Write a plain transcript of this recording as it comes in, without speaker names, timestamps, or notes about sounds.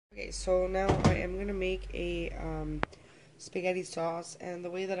Okay, so now I am gonna make a spaghetti sauce, and the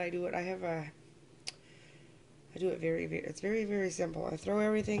way that I do it, I do it it's very simple. I throw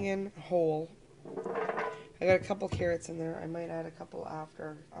everything in whole. I got a couple carrots in there. I might add a couple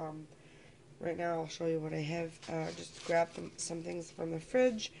after. Right now, I'll show you what I have. Just grab some things from the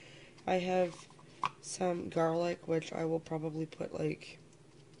fridge. I have some garlic, which I will probably put like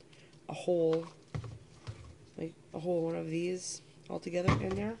a whole, one of these all together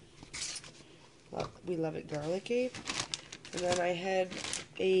in there. We love it garlicky. And then I had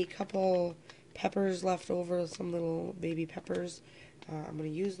a couple peppers left over, some little baby peppers. I'm going to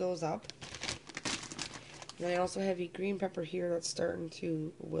use those up. And I also have a green pepper here that's starting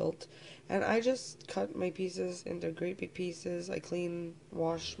to wilt. And I just cut my pieces into great big pieces. I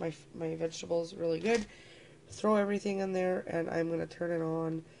wash my vegetables really good. Throw everything in there, and I'm going to turn it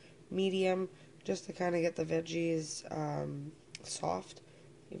on medium just to kind of get the veggies soft,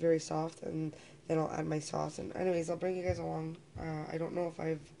 very soft, and then I'll add my sauce. And anyways, I'll bring you guys along. I don't know if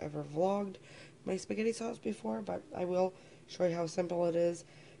I've ever vlogged my spaghetti sauce before, but I will show you how simple it is.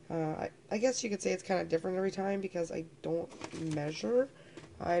 I guess you could say it's kind of different every time because I don't measure.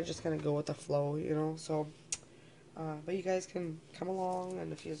 I just kind of go with the flow, you know. So, but you guys can come along,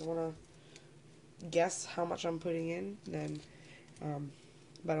 and if you just want to guess how much I'm putting in, then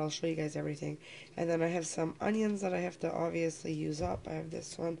but I'll show you guys everything. And then I have some onions that I have to obviously use up. I have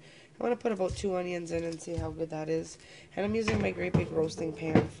this one. I want to put about 2 onions in and see how good that is. And I'm using my great big roasting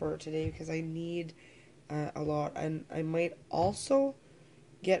pan for today because I need a lot. And I might also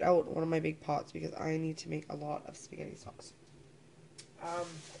get out one of my big pots because I need to make a lot of spaghetti sauce. I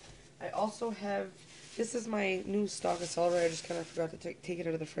also have, this is my new stalk of celery. I just kind of forgot to take it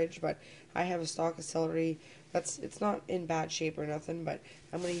out of the fridge, but I have a stalk of celery. It's not in bad shape or nothing, but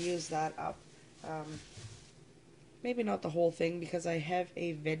I'm going to use that up. Maybe not the whole thing because I have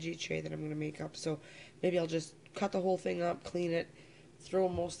a veggie tray that I'm going to make up, so maybe I'll just cut the whole thing up, clean it, throw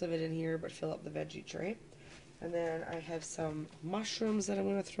most of it in here, but fill up the veggie tray. And then I have some mushrooms that I'm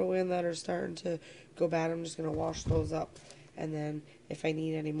going to throw in that are starting to go bad. I'm just going to wash those up. And then if I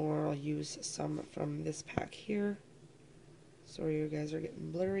need any more, I'll use some from this pack here. Sorry, you guys are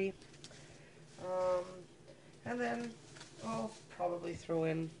getting blurry. And then I'll probably throw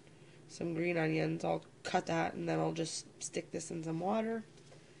in some green onions. I'll cut that, and then I'll just stick this in some water.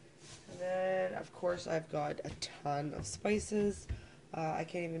 And then, of course, I've got a ton of spices. I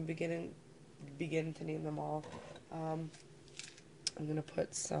can't even begin to name them all. I'm gonna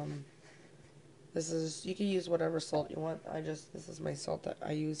put some. You can use whatever salt you want. This is my salt that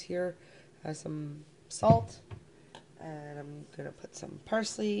I use here. Some salt, and I'm gonna put some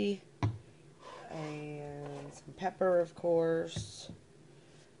parsley and some pepper, of course.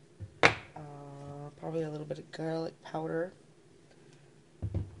 Probably a little bit of garlic powder,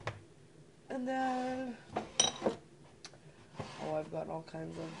 and then I've got all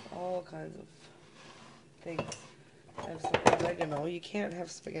kinds of things. I have some oregano. You can't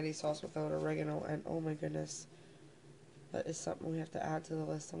have spaghetti sauce without oregano, and oh my goodness, that is something we have to add to the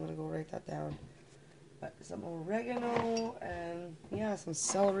list. I'm gonna go write that down. But some oregano and yeah, some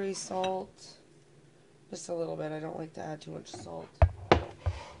celery salt, just a little bit. I don't like to add too much salt.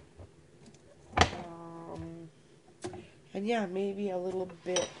 And yeah, maybe a little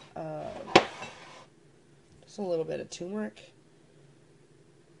bit of turmeric.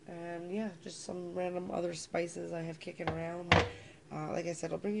 And yeah, just some random other spices I have kicking around. Like I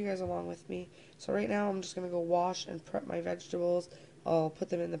said, I'll bring you guys along with me. So right now I'm just going to go wash and prep my vegetables. I'll put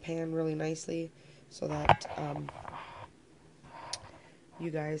them in the pan really nicely so that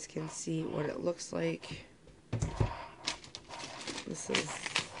you guys can see what it looks like.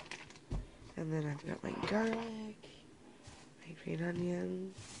 And then I've got my garlic, my green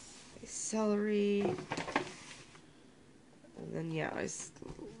onions, my celery, and then yeah,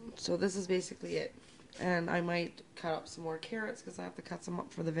 so this is basically it. And I might cut up some more carrots because I have to cut some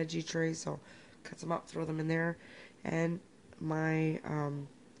up for the veggie tray, so cut some up, throw them in there. And my,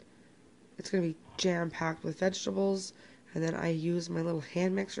 it's going to be jam-packed with vegetables. And then I use my little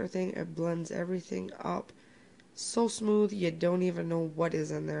hand mixer thing. It blends everything up so smooth, you don't even know what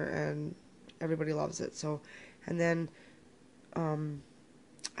is in there, and everybody loves it. So, and then,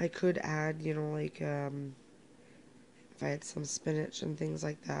 I could add, if I had some spinach and things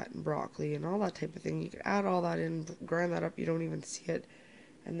like that, and broccoli and all that type of thing, you could add all that in, grind that up, you don't even see it.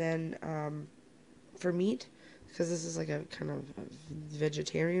 And then for meat, because this is like a kind of a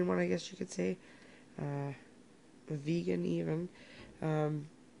vegetarian one, I guess you could say, vegan even,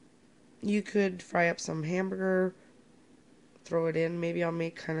 you could fry up some hamburger, throw it in. Maybe I'll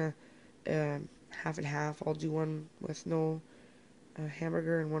make kind of half and half. I'll do one with no a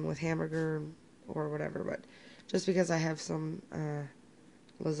hamburger and one with hamburger or whatever, but just because I have some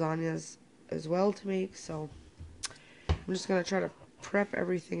lasagnas as well to make, so I'm just going to try to prep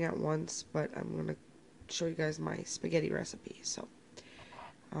everything at once, but I'm going to show you guys my spaghetti recipe. So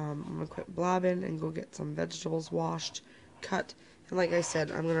I'm going to quit blabbing and go get some vegetables washed, cut, and like I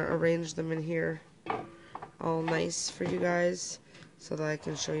said, I'm going to arrange them in here all nice for you guys so that I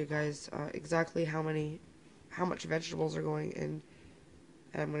can show you guys exactly how much vegetables are going in,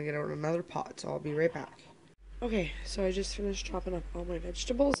 and I'm going to get out another pot, so I'll be right back. Okay, so I just finished chopping up all my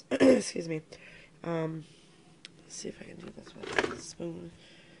vegetables. Excuse me. Let's see if I can do this with a spoon.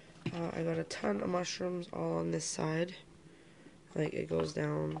 I got a ton of mushrooms all on this side. Like, it goes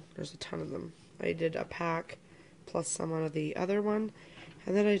down. There's a ton of them. I did a pack plus some out of the other one.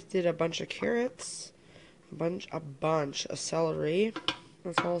 And then I did a bunch of carrots. A bunch of celery.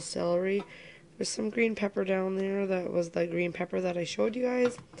 That's all celery. There's some green pepper down there. That was the green pepper that I showed you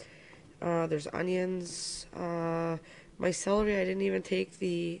guys. There's onions. My celery, I didn't even take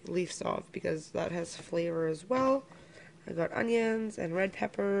the leaves off because that has flavor as well. I got onions and red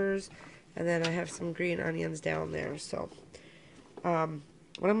peppers, and then I have some green onions down there. So, what I'm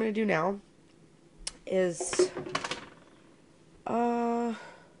going to do now is, I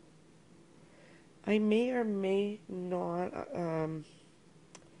may or may not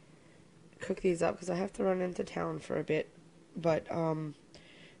cook these up because I have to run into town for a bit. But I'm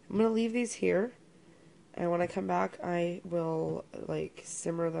going to leave these here, and when I come back, I will like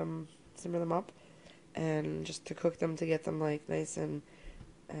simmer them up, and just to cook them to get them like nice and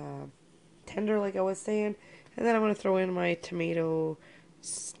tender, like I was saying. And then I'm going to throw in my tomatoes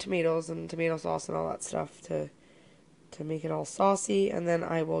and tomato sauce and all that stuff to make it all saucy, and then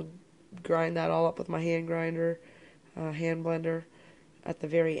I will grind that all up with my hand blender at the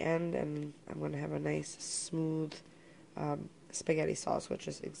very end, and I'm going to have a nice smooth spaghetti sauce, which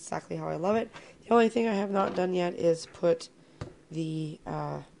is exactly how I love it. The only thing I have not done yet is put the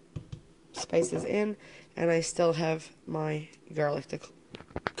spices in, and I still have my garlic to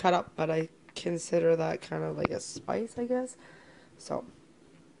cut up, but I consider that kind of like a spice, I guess. So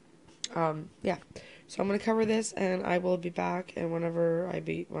yeah, so I'm gonna cover this, and I will be back, and whenever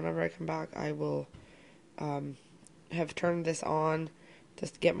I come back, I will have turned this on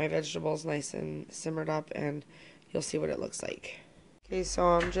just to get my vegetables nice and simmered up, and you'll see what it looks like. Okay, so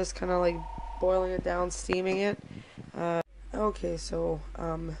I'm just kind of like boiling it down, steaming it. Okay, so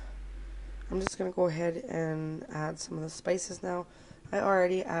I'm just gonna go ahead and add some of the spices now. I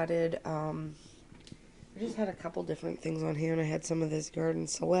already added, I just had a couple different things on here, and I had some of this Garden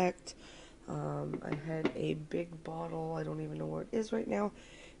Select. I had a big bottle, I don't even know what it is right now.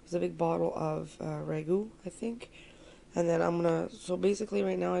 It was a big bottle of ragu, I think. And then I'm gonna, so basically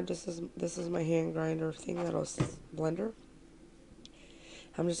right now, this is my hand grinder thing, that was blender.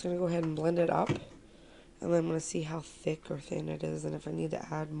 I'm just gonna go ahead and blend it up, and then I'm gonna see how thick or thin it is, and if I need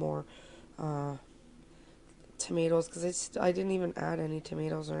to add more tomatoes, because I didn't even add any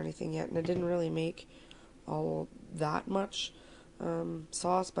tomatoes or anything yet, and it didn't really make all that much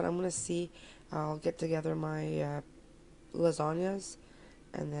sauce. But I'm gonna see. I'll get together my lasagnas,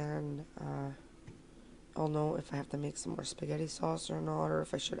 and then I'll know if I have to make some more spaghetti sauce or not, or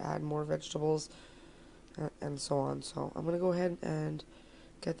if I should add more vegetables, and so on. So I'm gonna go ahead and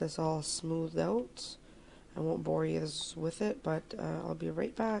get this all smoothed out. I won't bore you with it, but I'll be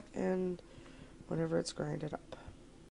right back, and whenever it's grinded up.